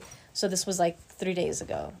Friday. So this was like 3 days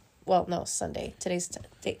ago. Well, no, Sunday.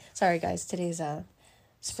 Sorry guys. Today's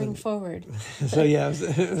spring forward. So yeah,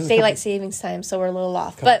 it was daylight savings time, so we're a little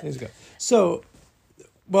off. But days ago. So,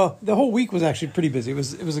 well, the whole week was actually pretty busy. It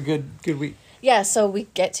was a good week. Yeah, so we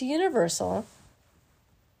get to Universal,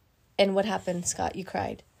 and what happened, Scott? You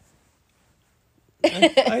cried.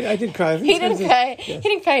 I did cry. He didn't cry. Yes. He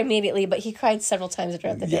didn't cry immediately, but he cried several times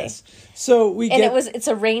throughout the day. Yes. So it's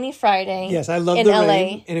a rainy Friday. Yes, I love the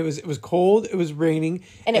rain. And it was cold. It was raining.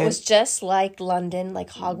 And it was just like London,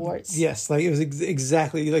 like Hogwarts. Yes, like it was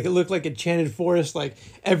exactly like it looked like enchanted forest, like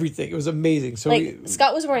everything. It was amazing. So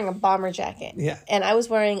Scott was wearing a bomber jacket. Yeah. And I was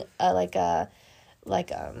wearing what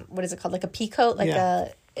is it called? Like a pea coat,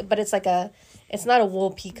 but it's it's not a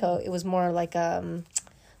wool pea coat. It was more like a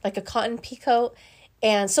cotton pea coat.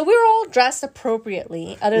 And so we were all dressed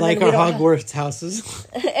appropriately. Like our Hogwarts houses.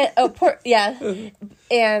 Yeah.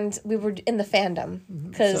 And we were in the fandom.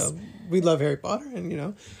 Because we love Harry Potter.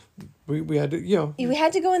 And, we had to, we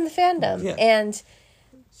had to go in the fandom. Yeah. And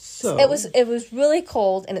so it was really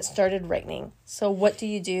cold and it started raining. So what do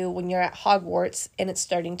you do when you're at Hogwarts and it's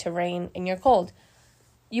starting to rain and you're cold?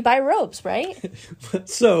 You buy robes, right?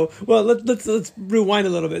 So, well, let's rewind a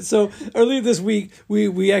little bit. So earlier this week,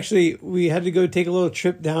 we had to go take a little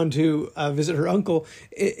trip down to visit her uncle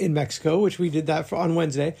in Mexico, which we did that on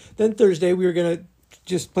Wednesday. Then Thursday, we were gonna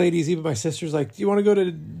just play it easy. But my sister's like, "Do you want to go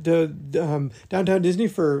to downtown Disney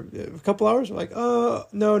for a couple hours?" We're like, "No,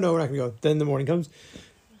 we're not gonna go." Then the morning comes,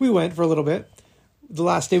 we went for a little bit. the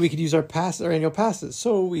last day we could use our annual passes.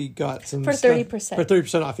 So we got some for 30%. For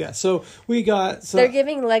 30% off, yeah. So we got They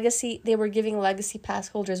were giving legacy pass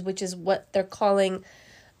holders, which is what they're calling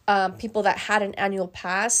people that had an annual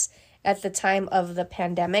pass at the time of the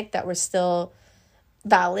pandemic that were still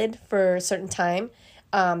valid for a certain time.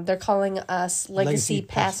 They're calling us legacy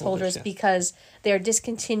pass holders yeah. because they're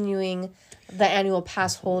discontinuing the annual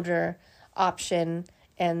pass holder option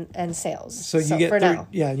and sales. So you get for now.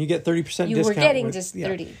 Yeah, you get 30% discount. You were getting just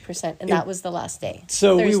 30%, and that was the last day.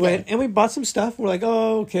 So Thursday. we went and we bought some stuff. We're like,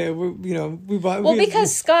 oh, okay, we bought. Well,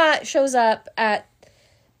 because Scott shows up at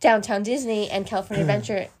Downtown Disney and California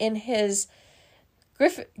Adventure in his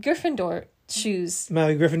Gryffindor shoes.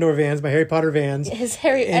 My Gryffindor Vans, my Harry Potter Vans. His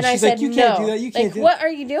Harry, and I she's said, like, you no. can't do that. You can't do what that. are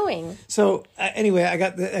you doing? So anyway,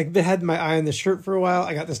 I had my eye on the shirt for a while.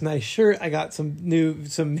 I got this nice shirt. I got some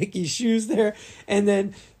Mickey shoes there. And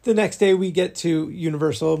then the next day we get to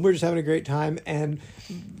Universal and we're just having a great time. And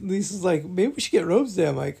Lisa's like, maybe we should get robes today.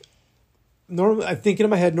 I'm like, normally, I'm thinking in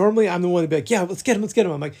my head, normally I'm the one to be like, yeah, let's get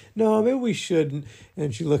him. I'm like, no, maybe we shouldn't.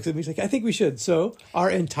 And she looks at me, she's like, I think we should. So our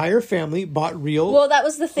entire family bought real. Well, that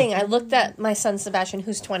was the thing. I looked at my son Sebastian,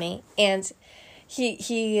 who's 20, and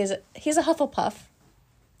he's a Hufflepuff,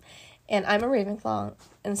 and I'm a Ravenclaw,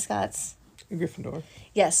 and Scott's Gryffindor.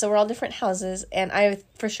 Yes, so we're all different houses, and I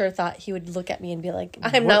for sure thought he would look at me and be like,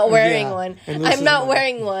 I'm not wearing one. I'm not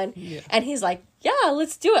wearing one. Yeah. And he's like, yeah,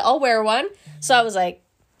 let's do it. I'll wear one. So I was like,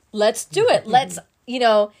 let's do it. Let's,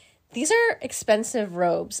 these are expensive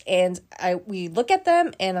robes, and we look at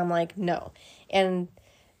them, and I'm like, no. And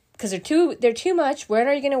because they're too much, when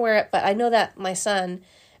are you going to wear it? But I know that my son,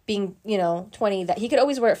 being 20, that he could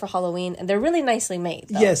always wear it for Halloween, and they're really nicely made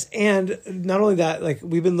though. Yes, and not only that, like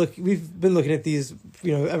we've been looking at these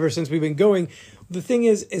ever since we've been going. The thing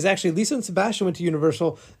is actually Lisa and Sebastian went to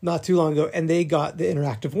Universal not too long ago, and they got the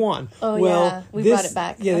interactive wand. Oh, yeah, we brought it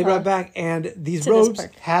back. Yeah, they brought it back, and these robes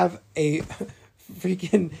have a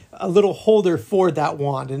little holder for that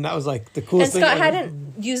wand, and that was like the coolest thing. And Scott thing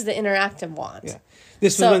hadn't used the interactive wand. Yeah,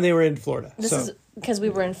 this was when they were in Florida. This is because we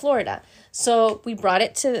were in Florida. So we brought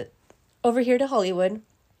it over here to Hollywood,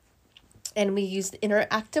 and we used the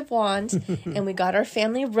interactive wand, and we got our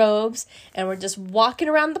family robes, and we're just walking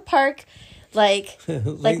around the park, we're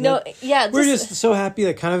just so happy,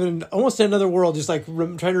 like kind of almost in another world, just like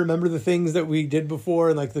trying to remember the things that we did before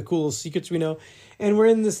and like the cool secrets we know. And we're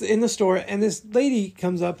in the store, and this lady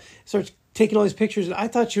comes up, starts taking all these pictures, and I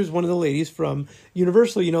thought she was one of the ladies from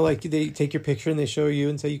Universal. Like they take your picture and they show you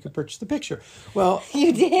and say you can purchase the picture. Well,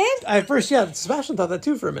 you did? At first, yeah. Sebastian thought that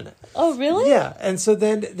too for a minute. Oh, really? Yeah. And so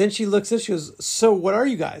then she looks at us, she goes, so what are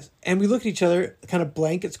you guys? And we look at each other, kind of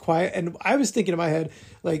blank, it's quiet. And I was thinking in my head,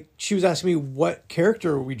 like, she was asking me what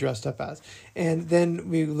character we dressed up as. And then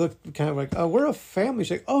we looked kind of like, oh, we're a family.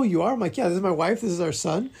 She's like, oh, you are? I'm like, yeah, this is my wife, this is our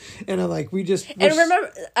son. And I'm like, we just... And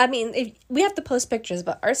remember, I mean, we have to post pictures,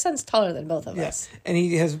 but our son's taller than both of us. And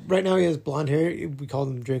he has blonde hair. We called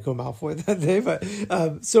him Draco Malfoy that day.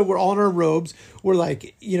 But so we're all in our robes. We're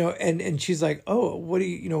like, and she's like, oh, what do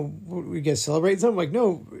you guys celebrate something? I'm like,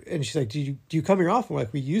 no. And she's like, do you come here often? We're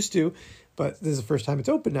like, we used to. But this is the first time it's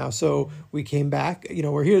open now. So we came back.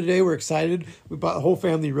 We're here today. We're excited. We bought the whole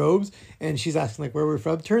family robes. And she's asking, like, where we're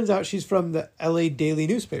from. Turns out she's from the LA Daily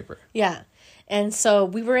newspaper. Yeah. And so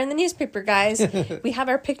we were in the newspaper, guys. We have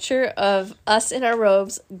our picture of us in our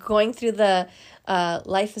robes going through the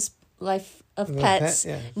Life of Pets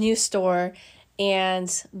news store.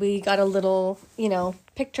 And we got a little,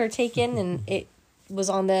 picture taken. And it was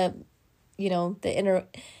on the, the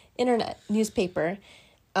internet newspaper.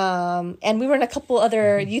 And we were in a couple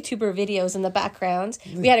other YouTuber videos in the background.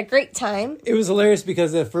 We had a great time. It was hilarious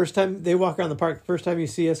because the first time they walk around the park, the first time you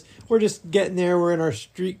see us, we're just getting there. We're in our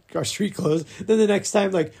street clothes. Then the next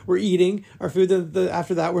time, like, we're eating our food. Then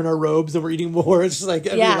after that, we're in our robes and we're eating more. It's just like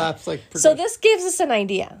every lap's like. So this gives us an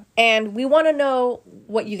idea, and we want to know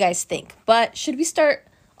what you guys think. But should we start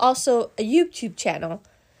also a YouTube channel?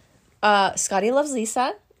 Scotty Loves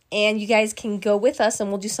Lisa, and you guys can go with us, and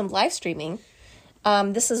we'll do some live streaming.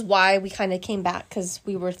 This is why we kind of came back, because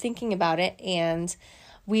we were thinking about it, and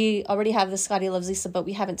we already have the Scotty Loves Lisa, but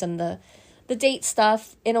we haven't done the date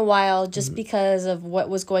stuff in a while, just because of what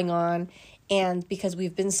was going on, and because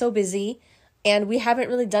we've been so busy, and we haven't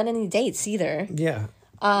really done any dates either. Yeah.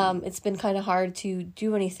 It's been kind of hard to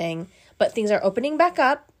do anything, but things are opening back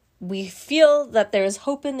up. We feel that there's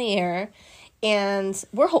hope in the air, and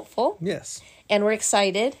we're hopeful. Yes. And we're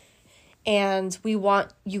excited. And we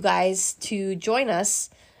want you guys to join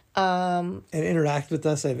us. And interact with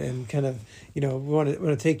us and kind of, we want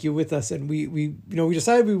to take you with us. And we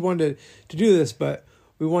decided we wanted to do this, but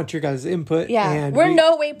we want your guys' input. Yeah, and we're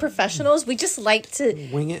no way professionals. We just like to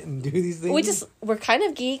wing it and do these things. We're kind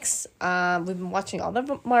of geeks. We've been watching all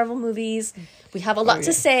the Marvel movies. We have a lot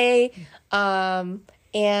to say.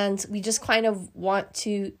 And we just kind of want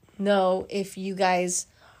to know if you guys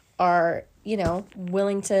are,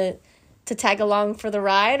 willing to tag along for the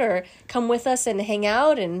ride or come with us and hang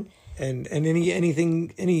out and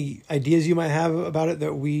any ideas you might have about it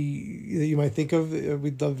that you might think of.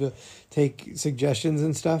 We'd love to take suggestions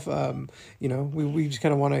and stuff. We just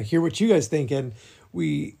kind of want to hear what you guys think, and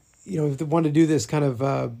we want to do this kind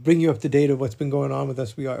of bring you up to date of what's been going on with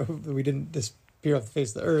us. We didn't disappear off the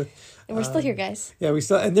face of the earth, and we're still here, guys. Yeah, we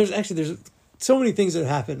still, and there's so many things that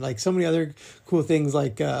happen, like so many other cool things,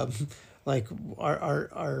 like our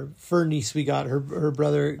fur niece, we got her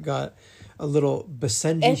brother got a little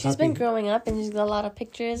Basenji and she's puppy. Been growing up, and she's got a lot of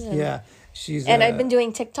pictures. And, yeah, I've been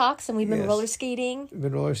doing TikToks, and we've been roller skating. We've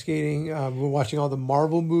been roller skating. We're watching all the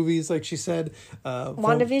Marvel movies, like she said.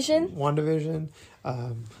 WandaVision.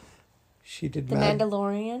 She did The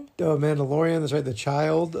Mandalorian. Oh, Mandalorian. That's right. The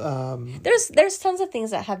Child. There's tons of things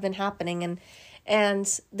that have been happening,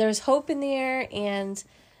 and there's hope in the air, and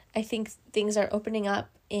I think things are opening up,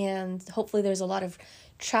 and hopefully there's a lot of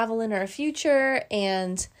travel in our future,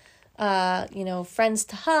 and friends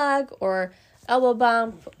to hug or elbow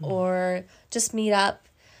bump or just meet up.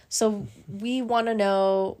 So we want to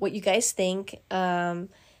know what you guys think. Let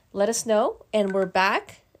us know, and we're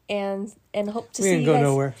back and hope to see you guys. We didn't go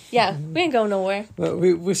nowhere. Yeah, we didn't go nowhere. But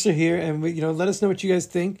we're still here, and let us know what you guys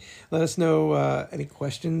think. Let us know any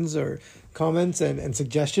questions or comments and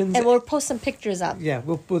suggestions. And we'll post some pictures up. Yeah,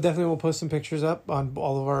 we'll definitely post some pictures up on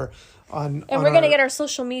all of our and we're going to get our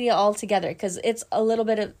social media all together because it's a little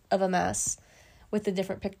bit of a mess with the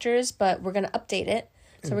different pictures, but we're going to update it.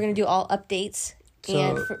 So we're going to do all updates.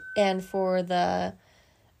 We're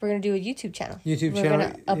going to do a YouTube channel. We're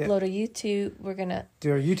going to upload a YouTube. We're going to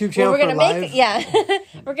do our YouTube channel. We're going to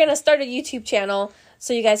we're going to start a YouTube channel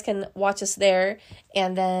so you guys can watch us there,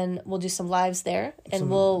 and then we'll do some lives there, and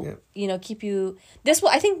we'll keep you.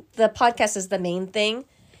 I think the podcast is the main thing,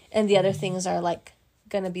 and the other things are like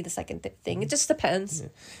going to be the second thing. It just depends. Yeah.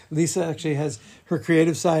 Lisa actually her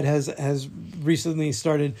creative side has recently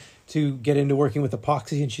started to get into working with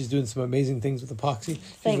epoxy, and she's doing some amazing things with epoxy.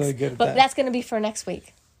 She's really good at that. That's going to be for next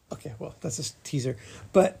week. Okay, well, that's a teaser.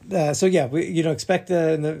 But, we expect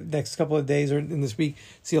in the next couple of days or in this week,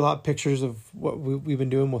 see a lot of pictures of what we've been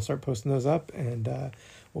doing. We'll start posting those up, and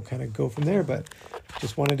we'll kind of go from there. But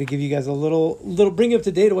just wanted to give you guys a little bring you up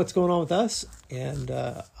to date of what's going on with us. And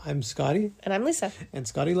I'm Scotty. And I'm Lisa. And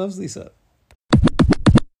Scotty loves Lisa.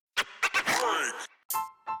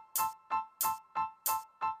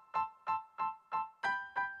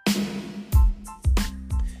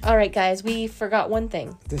 All right, guys, we forgot one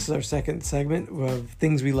thing. This is our second segment of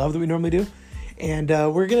things we love that we normally do. And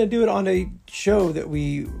we're going to do it on a show that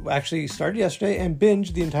we actually started yesterday and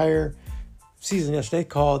binged the entire season yesterday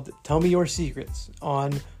called Tell Me Your Secrets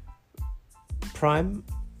on Prime.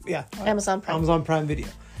 Yeah. Amazon Prime. Amazon Prime Video.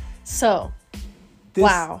 So,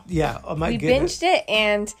 wow. Yeah. Oh my goodness. We binged it,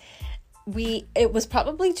 and it was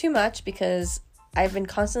probably too much because I've been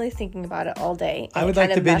constantly thinking about it all day. I would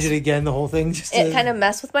like to binge it again, the whole thing. It kind of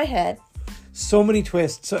messed with my head. So many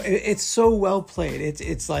twists. So it's so well played.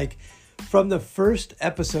 It's like from the first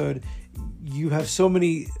episode, you have so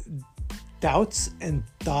many doubts and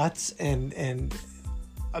thoughts and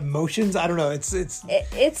emotions. I don't know.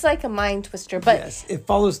 It's like a mind twister. But yes, it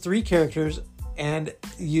follows three characters, and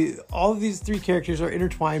all of these three characters are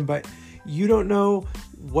intertwined, but you don't know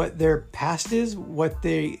what their past is,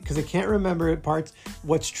 because they can't remember parts,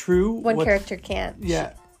 what's true. One character can't.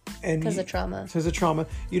 Yeah. And because of trauma. Because of trauma.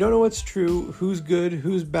 You don't know what's true, who's good,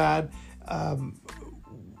 who's bad.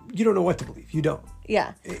 You don't know what to believe. You don't.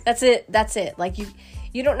 Yeah. That's it. Like you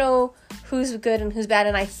don't know who's good and who's bad.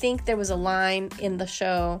 And I think there was a line in the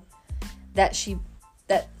show that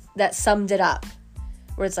that summed it up.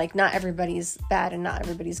 Where it's like not everybody's bad and not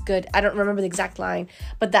everybody's good. I don't remember the exact line,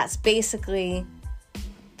 but that's basically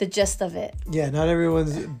the gist of it. Yeah, not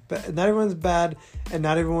everyone's bad, and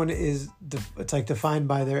not everyone is. It's like defined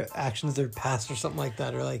by their actions, their past, or something like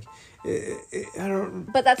that, or like I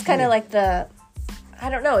don't. But that's kind of like I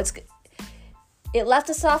don't know. It left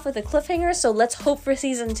us off with a cliffhanger, so let's hope for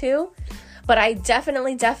season 2. But I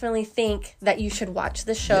definitely think that you should watch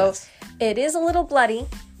the show. Yes. It is a little bloody.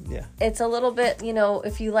 Yeah. It's a little bit,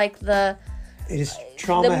 if you like it is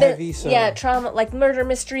trauma heavy. So yeah, trauma, like murder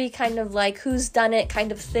mystery, kind of like who's done it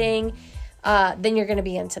kind of thing. Then you're going to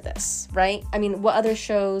be into this, right? I mean, what other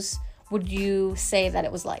shows would you say that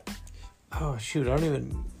it was like? Oh shoot, I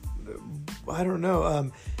don't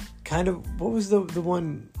know. kind of, what was the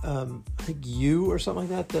one, I think You or something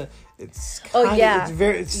like that. It's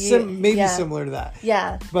maybe similar to that.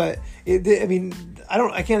 Yeah. But I mean, I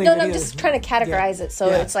can't think No, of I'm just trying to categorize it. So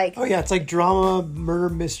it's like, oh yeah, it's like drama, murder,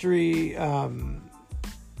 mystery.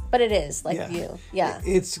 But it is like You. Yeah.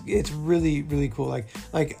 It's really, really cool. Like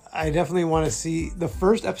I definitely want to see, the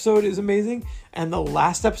first episode is amazing, and the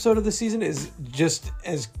last episode of the season is just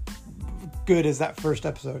as good as that first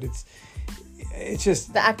episode. It's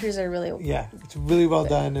just, the actors are really, it's really well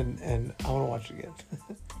done, and I want to watch it again.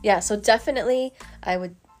 yeah. So definitely I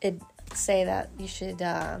would say that you should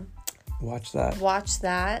watch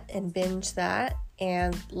that and binge that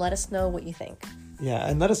and let us know what you think. Yeah,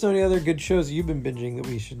 and let us know any other good shows you've been binging that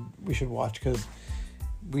we should watch, because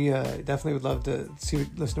we definitely would love to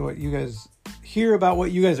listen to what you guys hear about,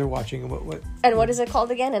 what you guys are watching, and what is it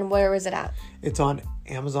called again, and where is it at? It's on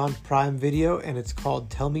Amazon Prime Video, and it's called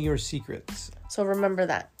Tell Me Your Secrets. So remember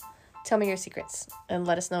that. Tell me your secrets and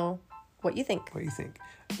let us know what you think.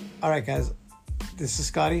 All right, guys. This is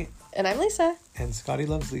Scotty. And I'm Lisa. And Scotty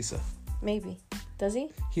loves Lisa. Maybe. Does he?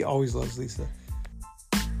 He always loves Lisa.